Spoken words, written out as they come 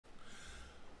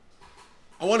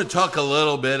I want to talk a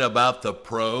little bit about the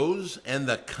pros and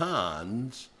the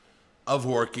cons of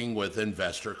working with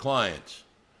investor clients.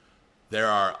 There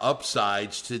are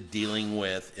upsides to dealing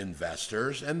with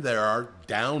investors, and there are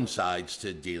downsides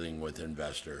to dealing with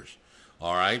investors.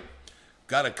 All right?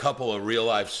 Got a couple of real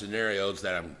life scenarios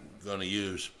that I'm going to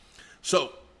use.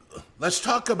 So let's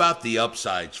talk about the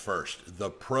upsides first, the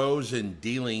pros in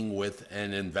dealing with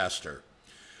an investor.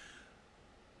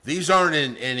 These aren't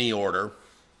in any order,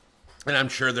 and I'm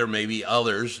sure there may be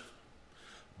others,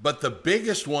 but the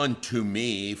biggest one to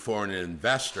me for an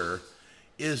investor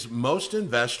is most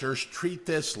investors treat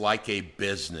this like a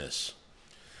business.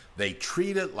 They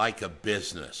treat it like a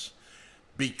business.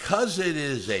 Because it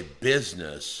is a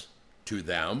business to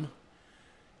them,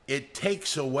 it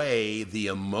takes away the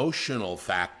emotional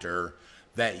factor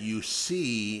that you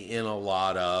see in a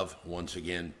lot of, once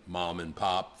again, mom and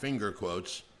pop, finger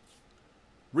quotes,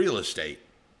 real estate.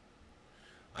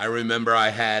 I remember I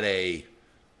had a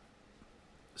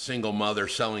single mother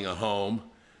selling a home.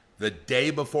 The day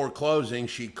before closing,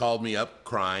 she called me up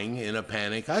crying in a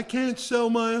panic. I can't sell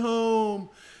my home.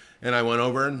 And I went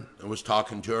over and was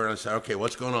talking to her, and I said, okay,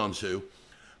 what's going on, Sue?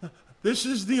 This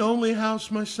is the only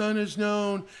house my son has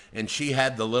known. And she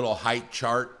had the little height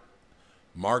chart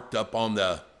marked up on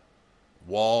the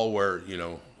wall where,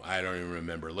 I don't even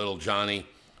remember, little Johnny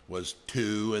was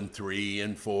 2 and 3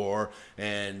 and 4,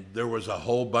 and there was a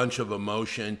whole bunch of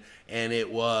emotion, and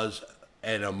it was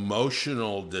an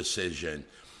emotional decision.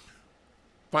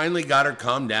 Finally got her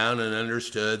calmed down and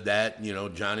understood that,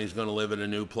 Johnny's going to live in a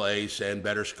new place and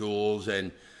better schools,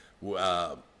 and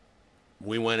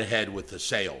we went ahead with the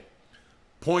sale.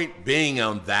 Point being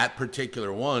on that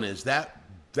particular one is that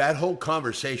whole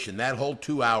conversation, that whole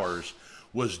 2 hours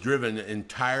was driven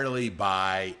entirely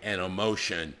by an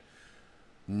emotion.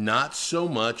 Not so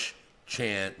much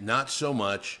chant, not so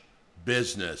much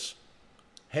business.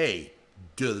 Hey,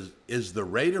 is the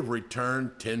rate of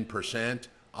return 10%?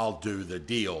 I'll do the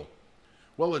deal.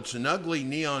 Well, it's an ugly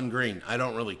neon green. I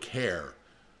don't really care.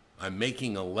 I'm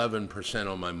making 11%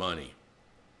 on my money.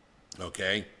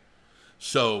 Okay?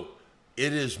 So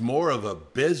it is more of a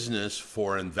business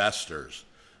for investors,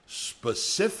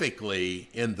 specifically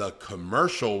in the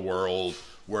commercial world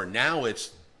where now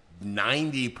it's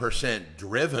 90%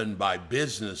 driven by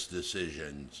business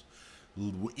decisions,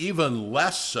 even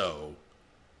less so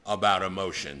about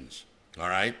emotions, all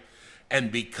right?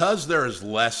 And because there's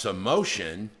less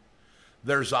emotion,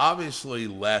 there's obviously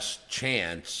less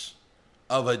chance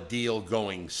of a deal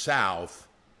going south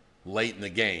late in the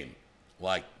game,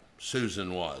 like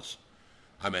Susan was.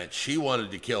 I mean, she wanted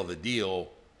to kill the deal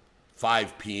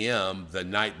 5 p.m. the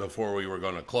night before we were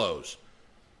going to close.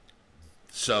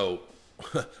 So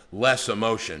less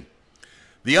emotion.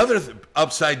 The other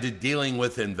upside to dealing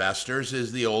with investors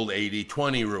is the old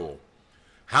 80-20 rule.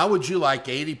 How would you like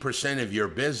 80% of your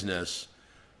business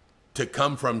to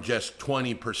come from just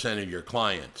 20% of your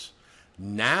clients?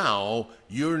 Now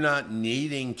you're not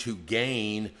needing to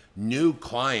gain new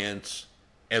clients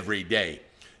every day.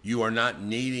 You are not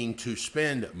needing to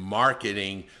spend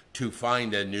marketing to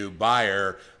find a new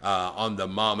buyer on the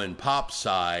mom and pop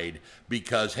side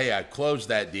because, hey, I closed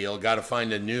that deal, got to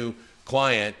find a new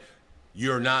client.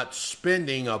 You're not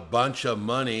spending a bunch of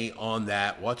money on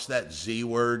that, what's that Z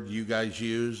word you guys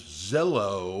use?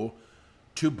 Zillow,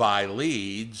 to buy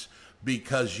leads,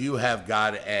 because you have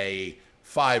got a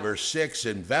 5 or 6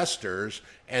 investors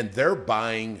and they're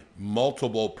buying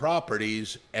multiple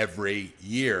properties every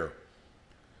year.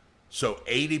 So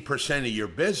 80% of your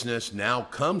business now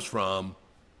comes from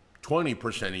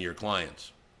 20% of your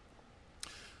clients.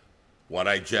 What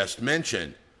I just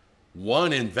mentioned,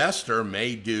 one investor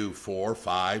may do 4,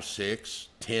 5, 6,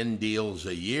 10 deals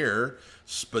a year,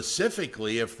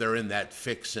 specifically if they're in that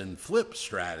fix and flip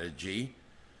strategy,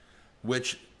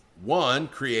 which one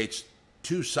creates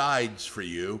 2 sides for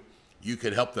you. You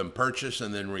could help them purchase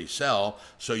and then resell.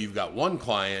 So you've got one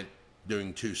client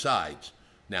doing 2 sides.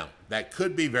 Now, that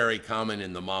could be very common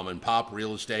in the mom and pop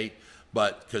real estate,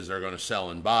 but because they're going to sell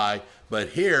and buy. But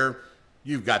here,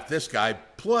 you've got this guy,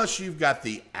 plus you've got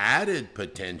the added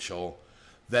potential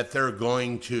that they're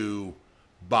going to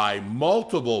buy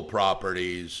multiple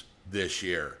properties this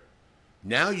year.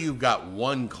 Now you've got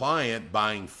one client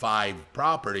buying 5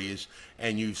 properties,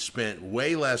 and you've spent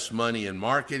way less money in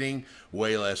marketing,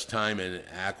 way less time in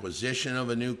acquisition of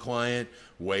a new client,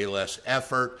 way less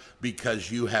effort, because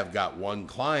you have got one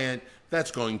client that's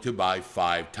going to buy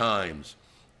 5 times.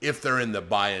 If they're in the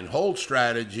buy and hold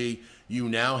strategy, you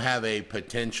now have a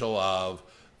potential of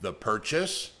the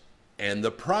purchase and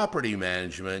the property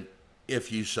management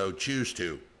if you so choose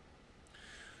to.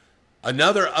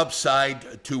 Another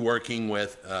upside to working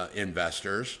with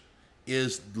investors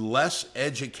is less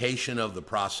education of the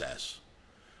process.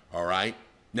 All right.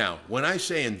 Now, when I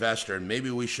say investor, and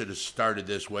maybe we should have started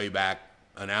this way back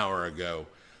an hour ago,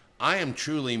 I am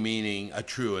truly meaning a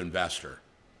true investor.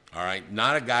 All right.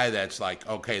 Not a guy that's like,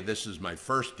 okay, this is my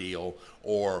first deal,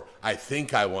 or I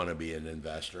think I want to be an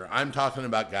investor. I'm talking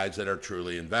about guys that are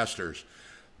truly investors.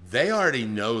 They already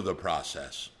know the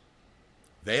process.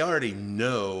 They already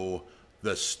know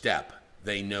the step.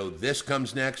 They know this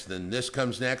comes next, then this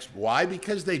comes next. Why?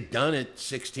 Because they've done it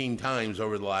 16 times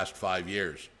over the last 5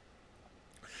 years.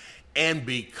 And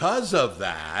because of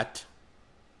that,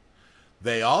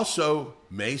 they also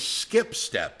may skip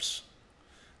steps.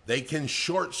 They can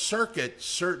short circuit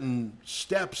certain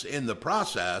steps in the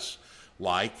process,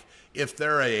 like if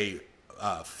they're a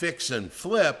fix and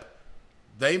flip,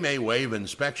 they may waive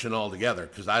inspection altogether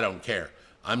because I don't care.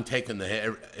 I'm taking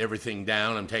everything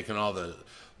down. I'm taking all the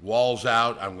walls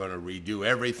out. I'm going to redo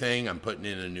everything. I'm putting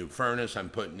in a new furnace. I'm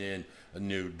putting in a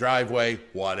new driveway,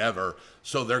 whatever.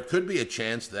 So there could be a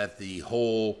chance that the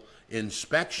whole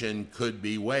inspection could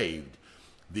be waived.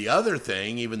 The other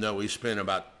thing, even though we spent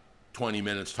about 20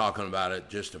 minutes talking about it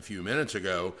just a few minutes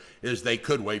ago, is they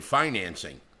could waive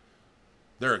financing.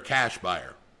 They're a cash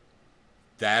buyer.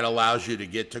 That allows you to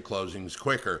get to closings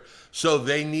quicker. So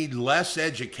they need less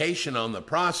education on the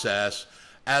process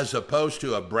as opposed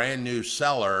to a brand new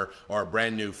seller or a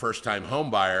brand new first-time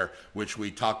home buyer, which we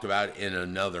talked about in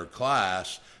another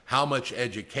class, how much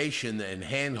education and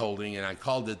hand-holding, and I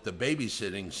called it the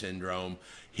babysitting syndrome.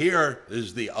 Here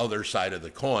is the other side of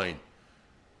the coin.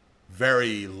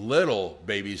 Very little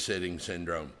babysitting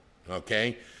syndrome,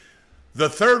 okay? The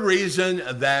third reason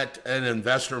that an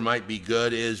investor might be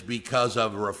good is because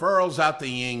of referrals out the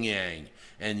yin-yang.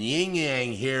 And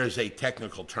yin-yang here is a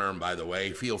technical term, by the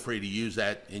way. Feel free to use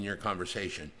that in your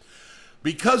conversation.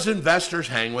 Because investors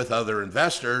hang with other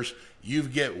investors, you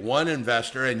get one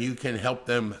investor and you can help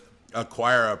them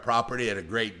acquire a property at a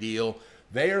great deal.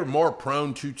 They are more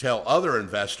prone to tell other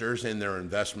investors in their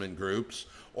investment groups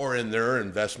or in their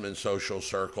investment social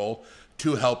circle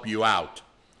to help you out.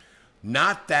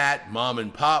 Not that mom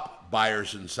and pop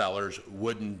buyers and sellers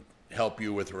wouldn't help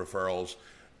you with referrals.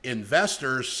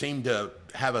 Investors seem to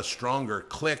have a stronger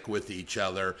click with each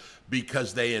other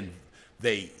because they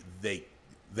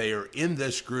are in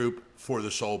this group for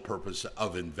the sole purpose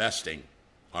of investing.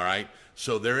 All right.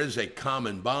 So there is a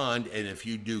common bond, and if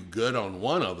you do good on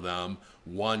one of them,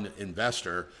 one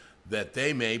investor, that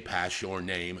they may pass your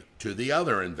name to the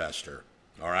other investor.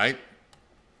 All right.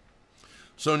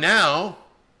 So now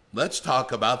let's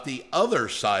talk about the other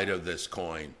side of this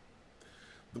coin.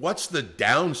 What's the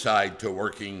downside to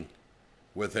working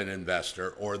with an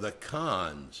investor, or the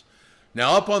cons?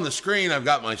 Now, up on the screen, I've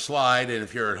got my slide, and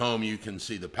if you're at home, you can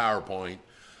see the PowerPoint.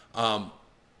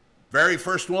 Very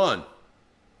first one,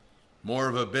 more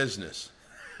of a business.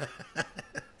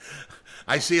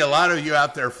 I see a lot of you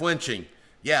out there flinching.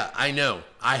 Yeah, I know.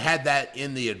 I had that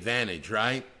in the advantage,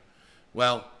 right?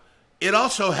 Well, it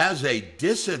also has a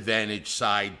disadvantage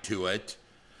side to it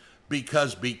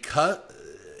because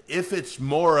if it's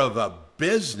more of a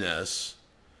business,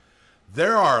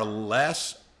 there are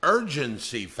less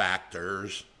urgency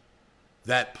factors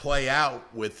that play out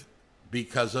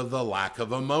because of the lack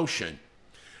of emotion.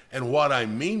 And what I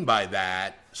mean by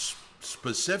that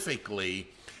specifically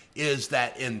is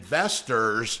that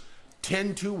investors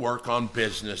tend to work on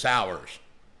business hours.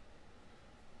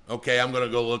 Okay, I'm going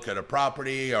to go look at a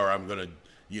property, or I'm going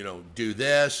to, do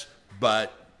this,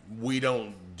 but we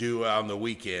don't do on the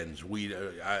weekends.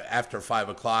 After 5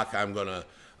 o'clock, I'm going to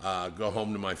go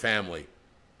home to my family.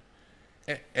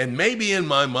 And maybe in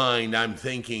my mind, I'm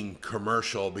thinking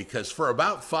commercial, because for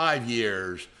about 5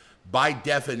 years, by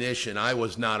definition, I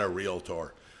was not a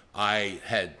realtor. I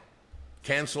had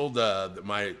canceled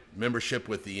my membership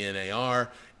with the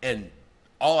NAR, and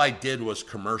all I did was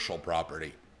commercial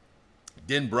property.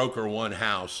 Didn't broker one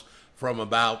house from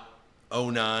about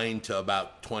 2009 to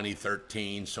about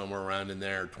 2013, somewhere around in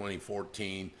there,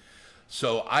 2014.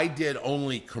 So I did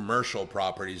only commercial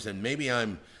properties, and maybe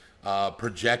I'm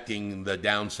projecting the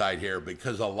downside here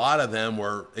because a lot of them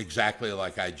were exactly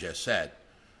like I just said.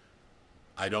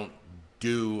 I don't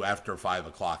do after 5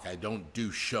 o'clock. I don't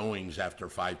do showings after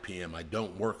 5 p.m. I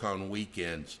don't work on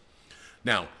weekends.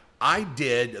 Now, I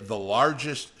did the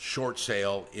largest short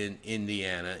sale in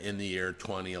Indiana in the year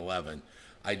 2011.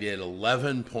 I did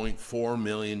 $11.4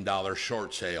 million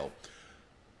short sale.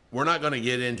 We're not going to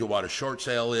get into what a short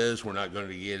sale is. We're not going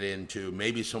to get into,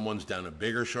 maybe someone's done a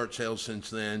bigger short sale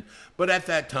since then. But at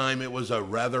that time, it was a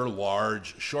rather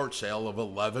large short sale of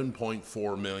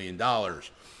 $11.4 million.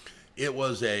 It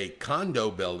was a condo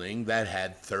building that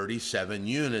had 37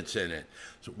 units in it.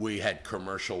 So we had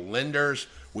commercial lenders.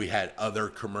 We had other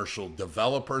commercial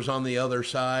developers on the other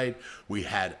side. We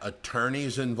had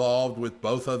attorneys involved with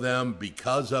both of them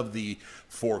because of the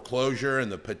foreclosure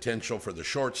and the potential for the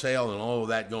short sale and all of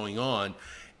that going on.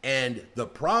 And the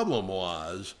problem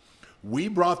was, we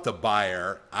brought the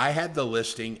buyer, I had the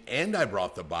listing and I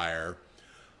brought the buyer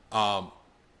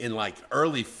in like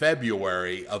early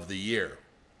February of the year.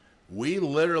 We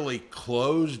literally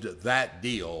closed that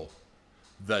deal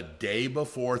the day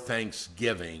before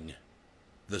Thanksgiving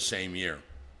the same year.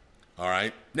 All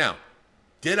right. Now,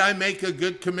 did I make a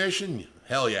good commission?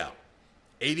 Hell yeah.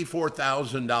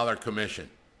 $84,000 commission.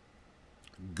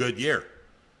 Good year.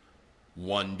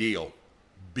 One deal.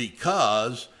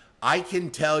 Because I can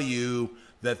tell you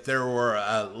that there were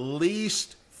at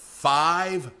least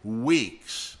 5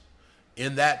 weeks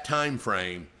in that time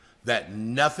frame that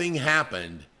nothing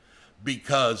happened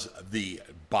because the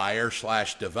buyer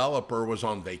 / developer was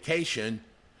on vacation.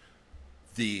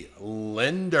 The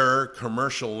lender,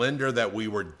 commercial lender that we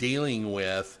were dealing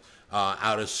with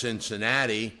out of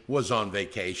Cincinnati was on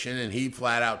vacation, and he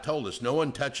flat out told us, no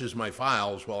one touches my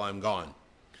files while I'm gone.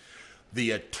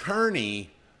 The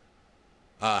attorney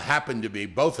happened to be,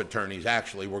 both attorneys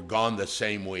actually were gone the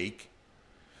same week.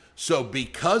 So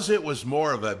because it was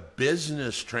more of a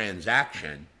business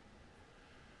transaction,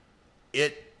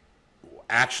 it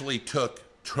actually took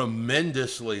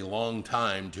tremendously long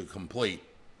time to complete.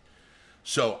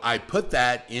 So I put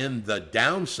that in the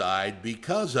downside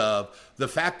because of the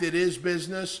fact it is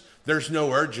business. There's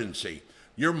no urgency.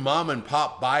 Your mom and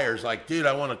pop buyer's like, dude,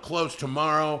 I want to close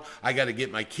tomorrow. I got to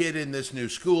get my kid in this new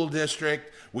school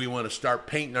district. We want to start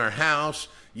painting our house,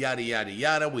 yada, yada,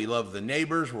 yada. We love the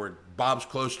neighbors. Bob's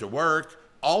close to work.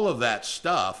 All of that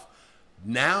stuff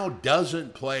now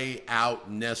doesn't play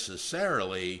out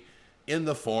necessarily in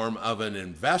the form of an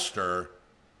investor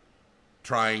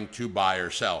trying to buy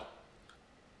or sell.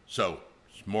 So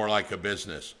it's more like a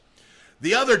business.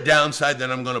 The other downside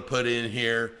that I'm going to put in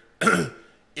here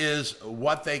is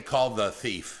what they call the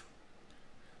thief.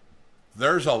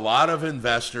 There's a lot of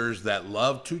investors that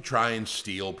love to try and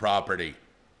steal property.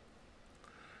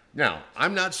 Now,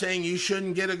 I'm not saying you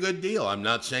shouldn't get a good deal. I'm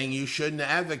not saying you shouldn't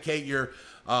advocate your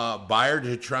buyer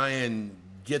to try and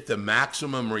get the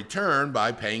maximum return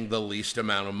by paying the least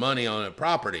amount of money on a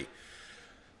property.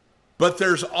 But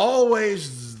there's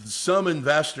always some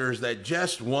investors that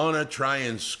just want to try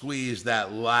and squeeze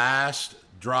that last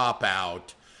drop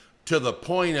out to the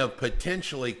point of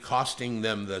potentially costing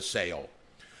them the sale.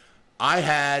 I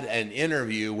had an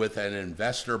interview with an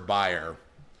investor buyer,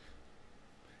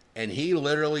 and he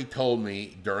literally told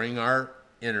me during our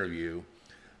interview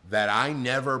that I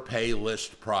never pay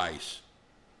list price,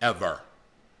 ever.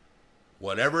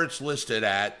 Whatever it's listed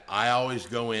at, I always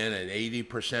go in at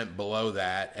 80% below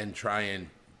that and try and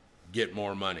get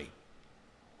more money.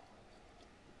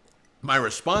 My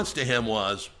response to him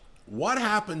was, what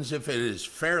happens if it is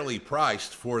fairly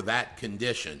priced for that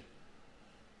condition?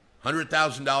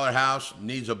 $100,000 house,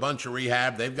 needs a bunch of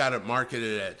rehab. They've got it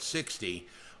marketed at 60.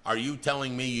 Are you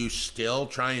telling me you still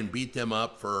try and beat them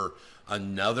up for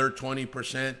another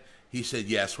 20%? He said,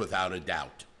 yes, without a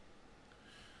doubt.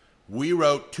 We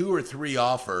wrote 2 or 3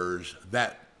 offers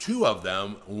that 2 of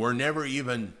them were never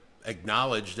even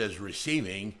acknowledged as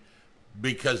receiving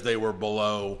because they were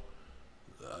below,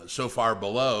 so far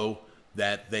below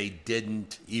that they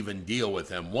didn't even deal with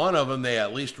them. One of them they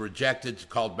at least rejected,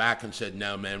 called back and said,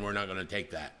 no, man, we're not going to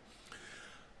take that.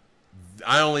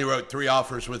 I only wrote 3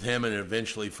 offers with him and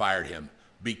eventually fired him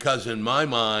because in my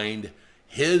mind,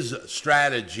 his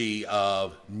strategy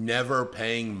of never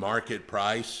paying market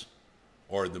price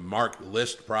or the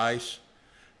list price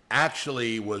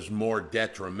actually was more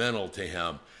detrimental to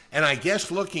him. And I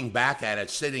guess looking back at it,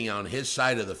 sitting on his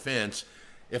side of the fence,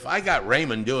 if I got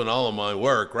Raymond doing all of my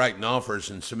work, writing offers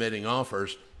and submitting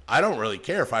offers, I don't really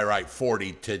care if I write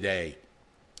 40 today.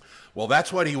 Well,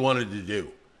 that's what he wanted to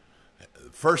do.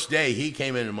 First day, he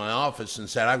came into my office and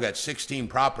said, I've got 16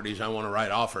 properties I want to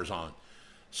write offers on.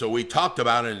 So we talked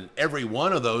about it, and every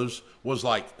one of those was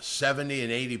like 70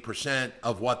 and 80%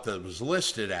 of what was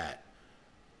listed at.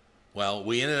 Well,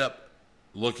 we ended up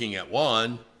looking at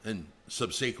one and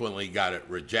subsequently got it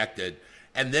rejected.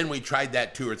 And then we tried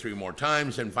that 2 or 3 more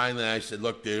times. And finally I said,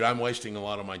 look, dude, I'm wasting a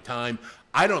lot of my time.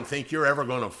 I don't think you're ever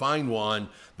going to find one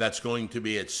that's going to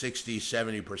be at 60,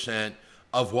 70%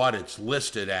 of what it's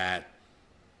listed at.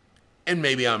 And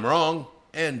maybe I'm wrong,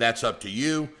 and that's up to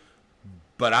you.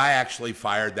 But I actually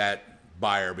fired that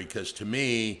buyer because to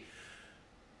me,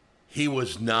 he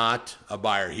was not a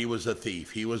buyer. He was a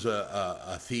thief. He was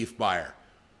a thief buyer.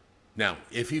 Now,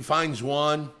 if he finds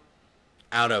one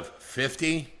out of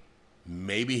 50,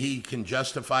 maybe he can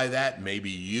justify that.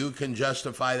 Maybe you can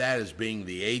justify that as being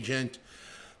the agent.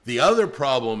 The other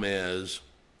problem is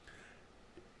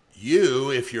you,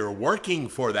 if you're working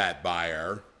for that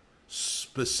buyer,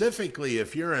 specifically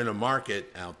if you're in a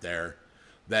market out there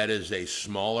that is a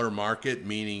smaller market,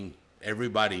 meaning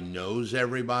everybody knows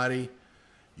everybody,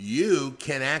 you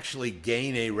can actually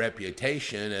gain a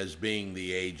reputation as being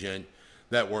the agent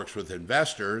that works with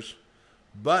investors,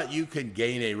 but you could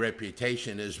gain a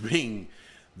reputation as being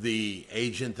the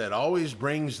agent that always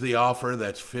brings the offer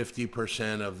that's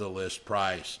 50% of the list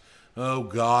price. Oh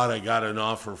God, I got an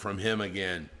offer from him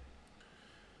again.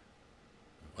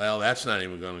 Well, that's not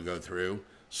even going to go through.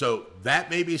 So that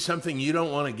may be something you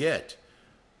don't want to get,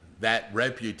 that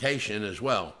reputation as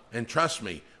well. And trust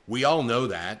me, we all know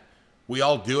that. We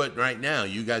all do it right now.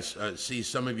 You guys see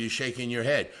some of you shaking your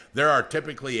head. There are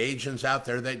typically agents out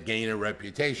there that gain a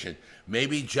reputation.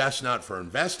 Maybe just not for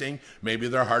investing. Maybe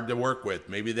they're hard to work with.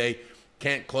 Maybe they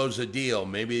can't close a deal.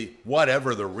 Maybe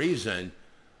whatever the reason,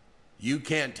 you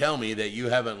can't tell me that you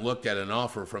haven't looked at an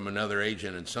offer from another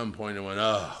agent at some point and went,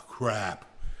 oh, crap.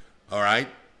 All right?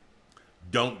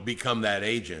 Don't become that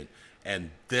agent. And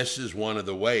this is one of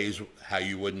the ways how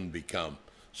you wouldn't become.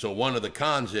 So one of the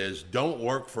cons is don't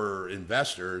work for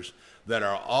investors that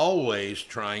are always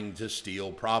trying to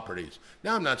steal properties.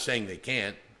 Now, I'm not saying they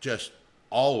can't, just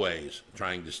always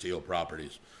trying to steal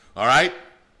properties. All right?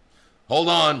 Hold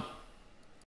on.